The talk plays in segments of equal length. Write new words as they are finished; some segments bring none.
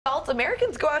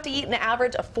Americans go out to eat an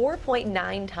average of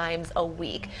 4.9 times a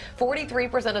week.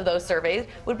 43% of those surveyed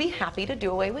would be happy to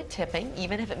do away with tipping,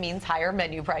 even if it means higher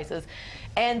menu prices.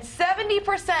 And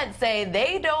 70% say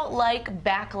they don't like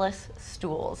backless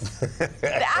stools.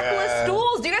 Backless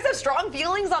stools? Do you guys have strong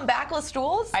feelings on backless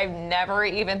stools? I've never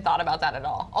even thought about that at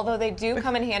all. Although they do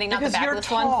come in handy, not the because backless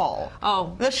you're tall. ones.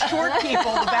 Oh. The short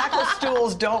people, the backless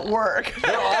stools don't work.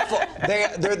 They're awful.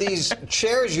 They're these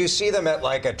chairs, you see them at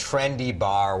like a trendy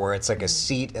bar where it's like a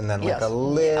seat and then like a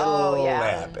little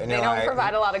lip. And they don't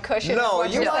provide a lot that cushion. No,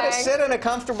 you want to sit in a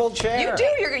comfortable chair. You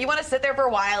do. You want to sit there for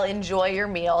a while, enjoy your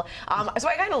meal. So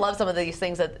I kind of love some of these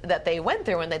things that they went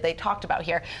through and that they talked about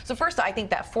here. So first, I think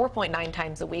that 4.9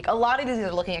 times a week. A lot of these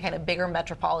are looking at kind of bigger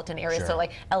metropolitan areas, so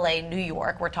like LA, New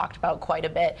York, we're talked about quite a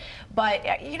bit.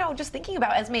 But you know, just thinking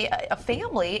about as a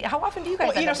family, how often do you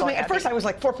guys? At first I was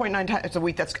like 4.9 times a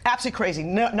week. That's absolutely crazy.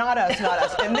 No, not us, not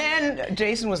us. And then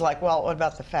Jason was like, well, what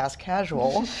about the fast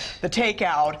casual, the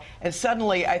takeout? And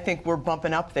suddenly I think we're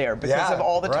bumping up there because of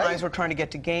all the times we're trying to get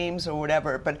to games or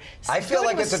whatever. But I feel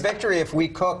like it's a victory if we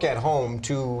cook at home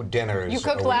 2 dinners. You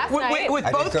cooked last night with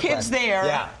both kids there.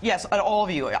 Yeah. Yes, all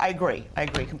of you. I agree. I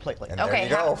agree completely. And there you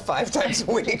go. 5 times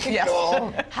a week. Yes.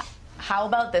 How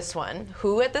about this one?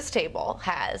 Who at this table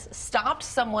has stopped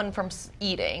someone from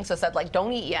eating, so said like,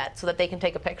 don't eat yet, so that they can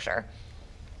take a picture?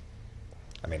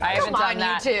 I mean, I haven't done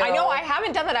that. You too. I know I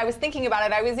haven't done that. I was thinking about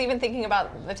it. I was even thinking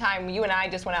about the time you and I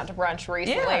just went out to brunch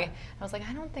recently. Yeah. I was like,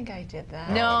 I don't think I did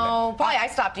that. No, probably I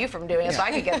stopped you from doing it, so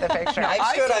I could get the picture.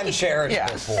 I've stood on chairs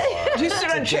before. You stood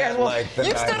on chairs.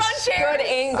 You've stood on chairs. Good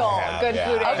angle. Good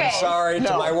food angle. I'm sorry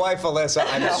to my wife, Alyssa.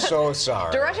 I'm so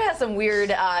sorry. Doresha has some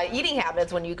weird eating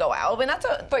habits when you go out, and that's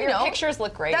But your pictures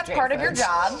look great. That's part of your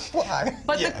job. Why?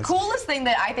 But the coolest thing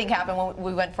that I think happened when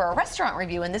we went for a restaurant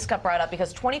review, and this got brought up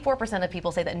because 24% of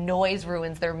people say that noise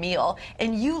ruins their meal.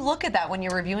 And you look at that when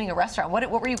you're reviewing a restaurant. What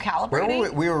were you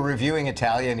calibrating? We were reviewing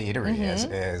Italian eatery,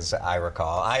 as I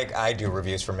recall. I do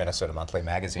reviews for Minnesota Monthly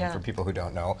Magazine, for people who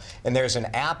don't know. And there's an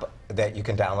app that you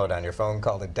can download on your phone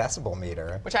called a decibel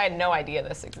meter. Which I had no idea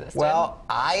this existed. Well,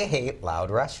 I hate loud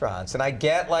restaurants. And I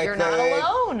get like You're not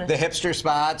alone. The hipster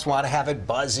spots want to have it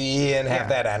buzzy and have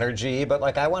that energy. But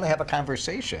like I want to have a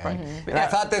conversation. And I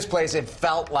thought this place, it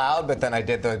felt loud, but then I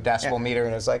did the decibel meter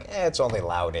and it's like, it's only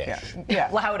loudish.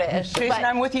 Loudish. Jason,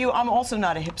 I'm with you. I'm also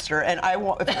not a hipster, and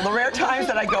the rare times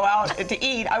that I go out to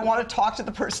eat, I want to talk to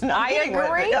the person I'm eating with.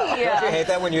 agree. Don't you hate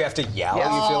that when you have to yell?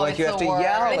 You feel like you have to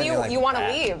yell. And And you want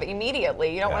to leave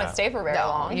immediately. You don't want to stay for very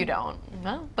long. You don't.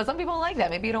 No. But some people like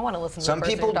that. Maybe you don't want to listen to Some the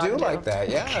person people you're do talking like to. that,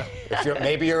 yeah.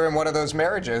 Maybe you're in one of those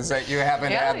marriages that you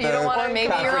haven't had the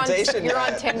confrontation you're on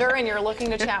yet. Tinder and you're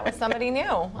looking to chat with somebody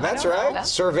new. That's right.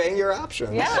 Surveying your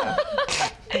options. Yeah.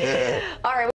 All right.